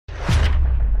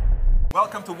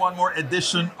Welcome to one more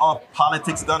edition of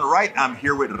Politics Done Right. I'm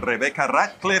here with Rebecca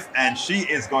Ratliff, and she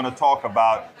is going to talk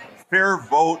about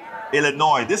FairVote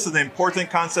Illinois. This is an important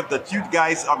concept that you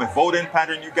guys, voting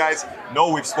pattern, you guys know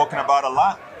we've spoken about a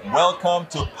lot. Welcome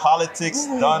to Politics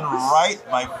Done Right,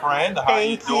 my friend. How are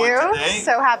you doing today?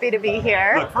 So happy to be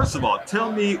here. Look, first of all, tell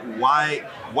me why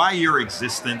your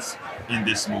existence in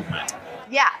this movement.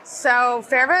 Yeah, so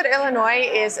FairVote Illinois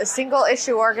is a single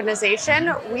issue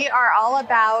organization. We are all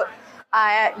about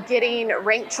getting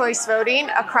ranked choice voting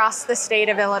across the state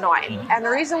of Illinois. And the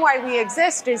reason why we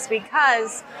exist is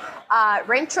because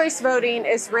ranked choice voting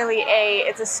is really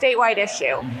it's a statewide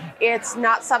issue. It's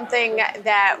not something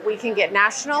that we can get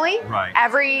nationally. Right.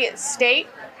 Every state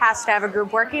has to have a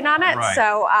group working on it. Right.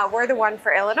 So we're the one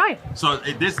for Illinois. So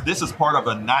this is part of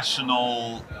a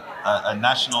national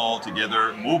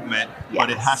together movement, but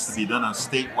it has to be done on a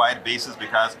statewide basis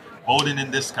because voting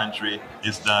in this country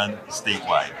is done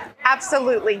statewide.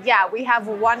 Absolutely, yeah. We have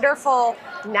wonderful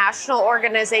national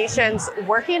organizations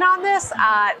working on this.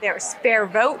 There's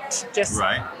FairVote, just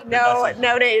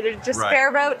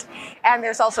FairVote, and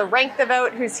there's also Rank the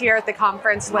Vote, who's here at the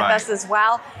conference with us as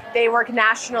well. They work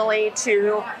nationally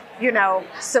to,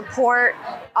 support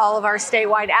all of our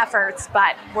statewide efforts,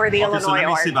 but we're the Illinois so let me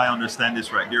org. see if I understand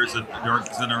this right. There's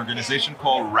an organization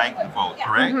called Rank the Vote,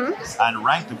 correct? And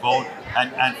Rank the Vote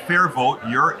and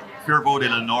FairVote, your FairVote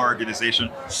Illinois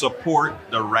organization support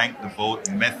the Rank the Vote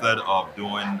method of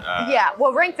doing.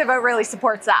 Well, Rank the Vote really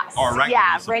supports us. Or Rank the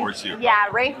Vote supports you. Yeah,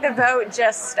 Rank the Vote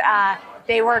just.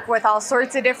 They work with all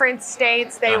sorts of different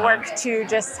states. They work to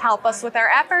just help us with our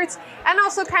efforts and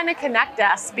also kind of connect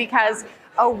us, because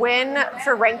a win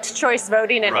for ranked choice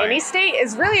voting in any state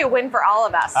is really a win for all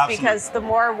of us. Absolutely. Because the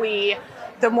more we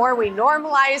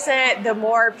normalize it, the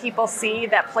more people see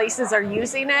that places are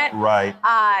using it. Right.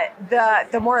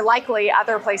 The more likely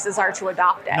other places are to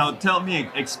adopt it. Now,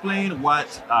 explain what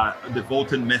the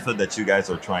voting method that you guys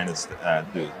are trying to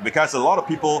do, because a lot of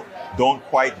people don't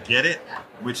quite get it,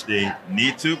 which they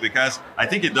need to, because I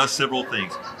think it does several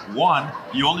things. One,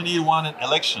 you only need one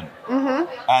election.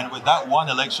 And with that one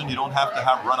election, you don't have to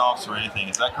have runoffs or anything.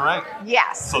 Is that correct?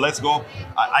 Yes. So let's go.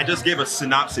 I just gave a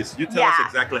synopsis. You tell us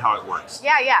exactly how it works.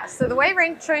 Yeah. So the way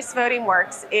ranked choice voting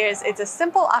works is it's a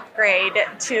simple upgrade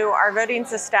to our voting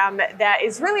system that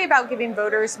is really about giving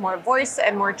voters more voice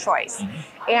and more choice.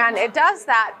 And it does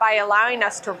that by allowing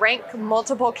us to rank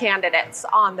multiple candidates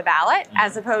on the ballot,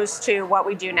 as opposed to what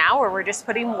we do now, where we're just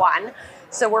putting one.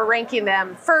 So we're ranking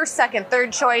them first, second,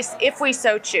 third choice, if we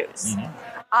so choose.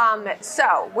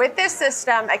 So with this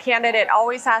system, a candidate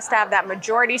always has to have that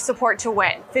majority support to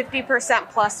win, 50%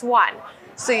 plus one.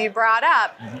 So you brought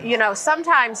up,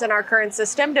 sometimes in our current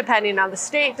system, depending on the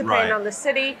state, depending on the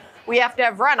city, we have to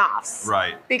have runoffs.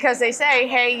 Right. Because they say,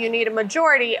 hey, you need a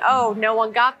majority. Oh, no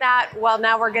one got that. Well,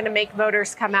 now we're going to make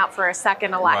voters come out for a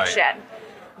second election. Right.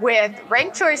 With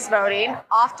ranked choice voting,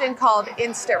 often called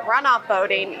instant runoff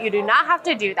voting, you do not have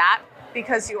to do that,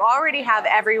 because you already have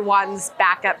everyone's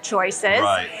backup choices.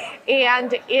 Right.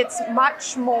 And it's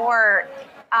much more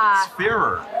it's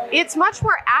fairer. It's much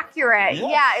more accurate.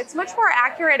 Yes. Yeah, it's much more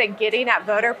accurate at getting at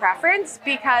voter preference,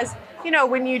 because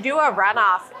when you do a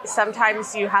runoff,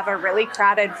 sometimes you have a really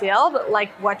crowded field,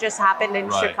 like what just happened in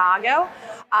Chicago.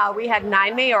 We had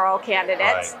 9 mayoral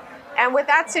candidates. And with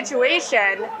that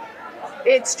situation,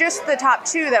 it's just the top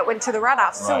 2 that went to the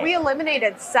runoff. So we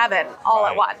eliminated 7 all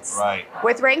at once.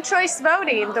 With ranked choice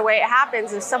voting, the way it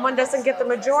happens, if someone doesn't get the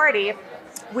majority,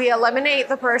 we eliminate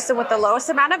the person with the lowest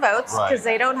amount of votes, because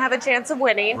they don't have a chance of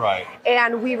winning.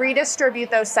 And we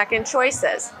redistribute those second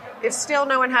choices. If still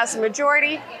no one has a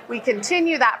majority, we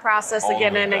continue that process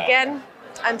again and again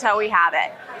until we have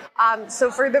it. So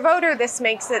for the voter, this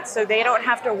makes it so they don't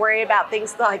have to worry about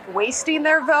things like wasting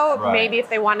their vote. Maybe if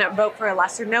they want to vote for a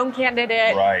lesser known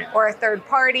candidate or a third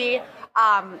party.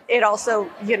 It also,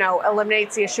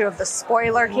 eliminates the issue of the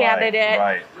spoiler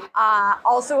candidate.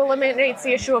 Also eliminates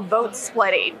the issue of vote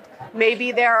splitting.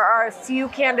 Maybe there are a few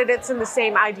candidates in the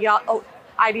same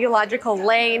ideological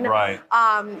lane,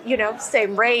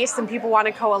 same race, and people want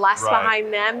to coalesce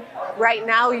behind them. Right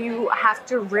now, you have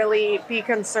to really be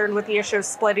concerned with the issue of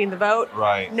splitting the vote.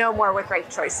 No more with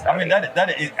ranked choice voting.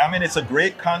 It's a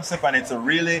great concept, and it's a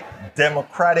really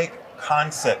democratic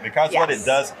concept, because what it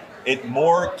does, it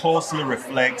more closely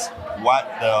reflects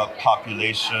what the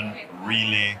population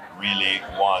really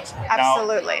wants.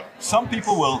 Absolutely. Now, some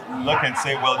people will look and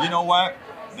say, well, you know what?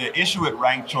 The issue with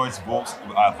ranked choice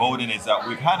voting is that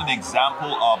we've had an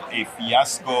example of a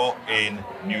fiasco in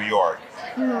New York.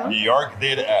 New York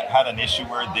had an issue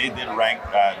where they did ranked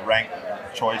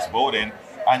choice voting,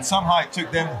 and somehow it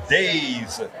took them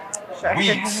days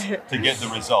weeks to get the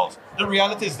results. The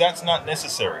reality is that's not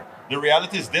necessary. The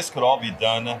reality is this could all be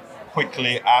done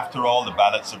quickly after all the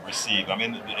ballots are received. I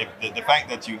mean, the fact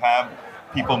that you have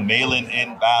people mailing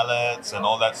in ballots and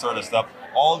all that sort of stuff,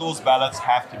 all those ballots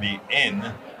have to be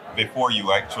in before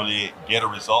you actually get a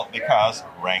result, because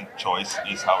ranked choice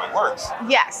is how it works.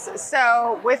 Yes.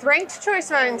 So with ranked choice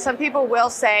voting, some people will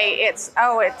say it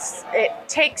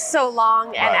takes so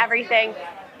long and everything.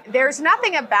 There's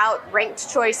nothing about ranked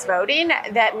choice voting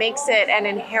that makes it an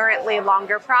inherently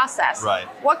longer process. Right.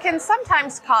 What can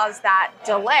sometimes cause that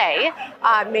delay,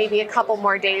 maybe a couple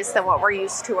more days than what we're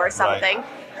used to or something,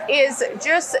 is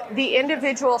just the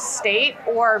individual state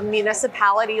or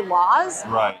municipality laws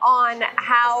on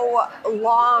how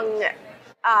long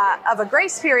of a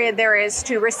grace period there is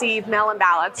to receive mail-in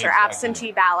ballots or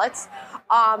absentee ballots.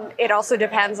 It also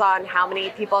depends on how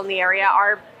many people in the area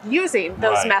are using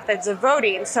those methods of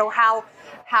voting. So how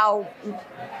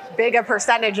big a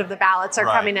percentage of the ballots are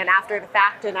coming in after the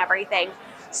fact and everything.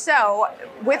 So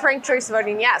with ranked choice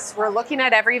voting, yes, we're looking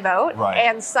at every vote,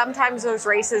 and sometimes those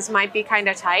races might be kind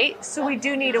of tight. So we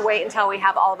do need to wait until we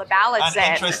have all the ballots in.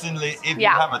 And interestingly, if you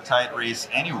have a tight race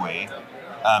anyway,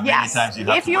 many times you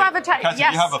have if to you wait. have a tight, because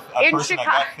if you have a person that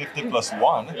got 50 plus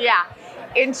 1.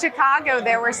 In Chicago,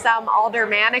 there were some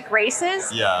aldermanic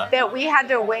races that we had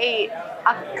to wait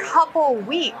a couple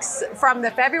weeks from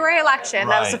the February election.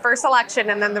 That was the first election,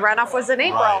 and then the runoff was in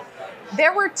April.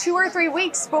 There were 2 or 3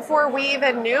 weeks before we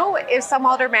even knew if some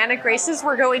aldermanic races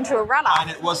were going to a runoff. And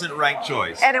it wasn't ranked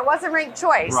choice. And it wasn't ranked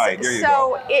choice. Right, there you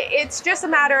go. go. It's just a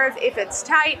matter of if it's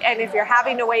tight and if you're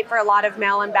having to wait for a lot of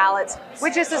mail-in ballots,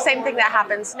 which is the same thing that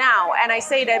happens now. And I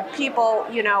say to people,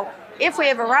 if we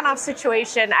have a runoff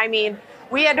situation, I mean,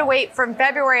 we had to wait from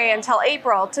February until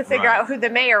April to figure out who the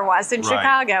mayor was in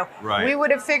Chicago. We would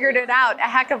have figured it out a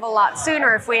heck of a lot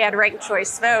sooner if we had ranked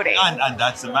choice voting. And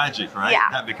that's the magic, right?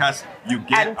 Yeah. Because you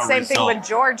get and same thing with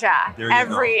Georgia.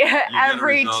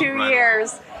 Every 2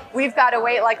 years, we've got to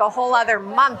wait like a whole other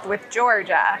month with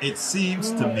Georgia. It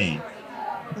seems to me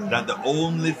that the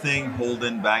only thing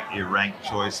holding back a ranked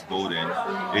choice voting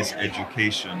is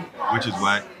education, which is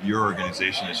what your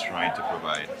organization is trying to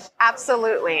provide.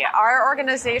 Absolutely. Our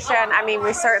organization, I mean,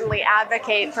 we certainly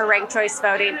advocate for ranked choice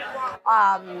voting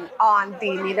on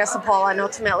the municipal and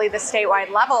ultimately the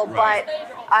statewide level, but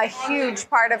a huge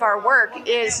part of our work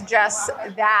is just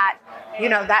that,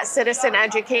 that citizen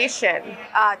education,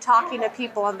 talking to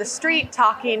people on the street,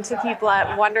 talking to people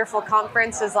at wonderful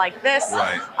conferences like this,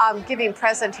 giving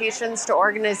presentations to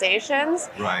organizations,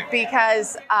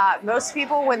 because most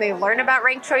people, when they learn about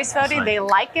ranked choice voting, they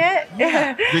like it.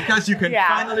 Because you can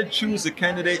finally choose a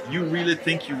candidate you really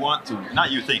think you want to,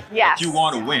 not you think, but you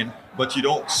want to win. But you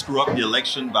don't screw up the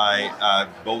election by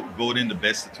voting the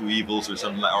best of two evils or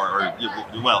something like,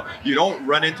 you don't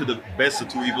run into the best of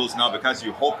two evils now because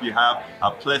you hope you have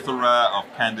a plethora of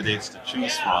candidates to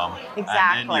choose from. And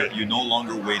then you no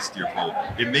longer waste your vote.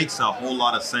 It makes a whole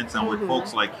lot of sense. And with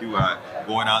folks like you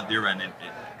going out there and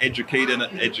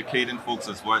educating folks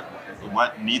as what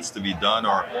needs to be done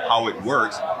or how it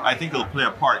works, I think it'll play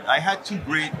a part. I had 2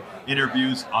 great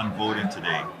interviews on voting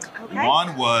today.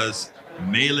 One was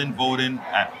mail-in voting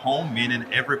at home, meaning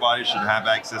everybody should have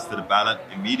access to the ballot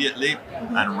immediately,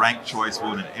 and ranked choice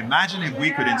voting. Imagine if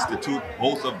we could institute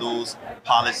both of those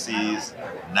policies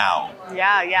now. We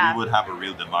would have a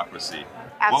real democracy.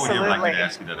 What would you like me to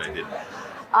ask you that I didn't?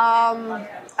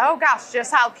 Oh gosh,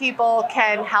 just how people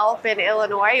can help in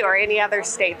Illinois or any other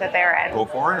state that they're in. Go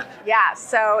for it. Yeah,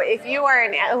 so if you are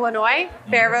in Illinois,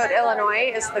 FairVote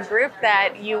Illinois is the group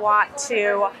that you want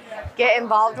to get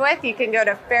involved with. You can go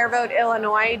to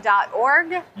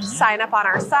FairVoteIllinois.org, sign up on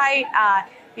our site.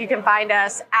 You can find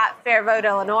us at FairVote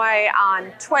Illinois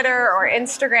on Twitter or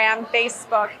Instagram,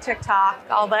 Facebook, TikTok,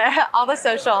 all the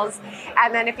socials.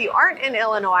 And then if you aren't in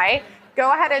Illinois,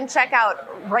 go ahead and check out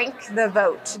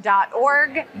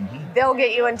rankthevote.org. They'll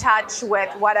get you in touch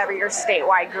with whatever your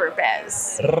statewide group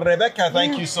is. Rebecca,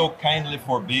 thank you so kindly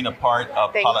for being a part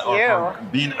of for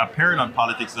being a parent on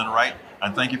Politics Done Right.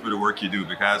 And thank you for the work you do,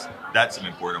 because that's some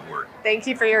important work. Thank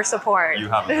you for your support. You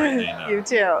have a great day now. You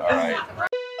too. All right.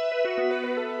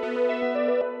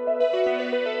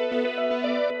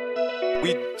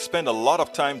 We spend a lot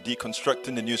of time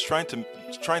deconstructing the news, trying to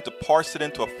parse it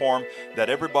into a form that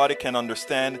everybody can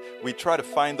understand. We try to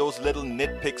find those little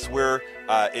nitpicks where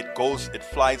it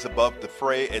flies above the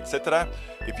fray, etc.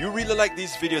 If you really like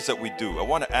these videos that we do, I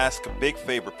want to ask a big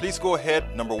favor. Please go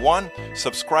ahead, number 1,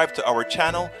 subscribe to our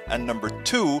channel, and number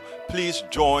 2, please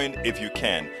join if you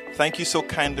can. Thank you so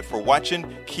kindly for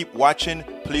watching. Keep watching.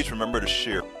 Please remember to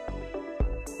share.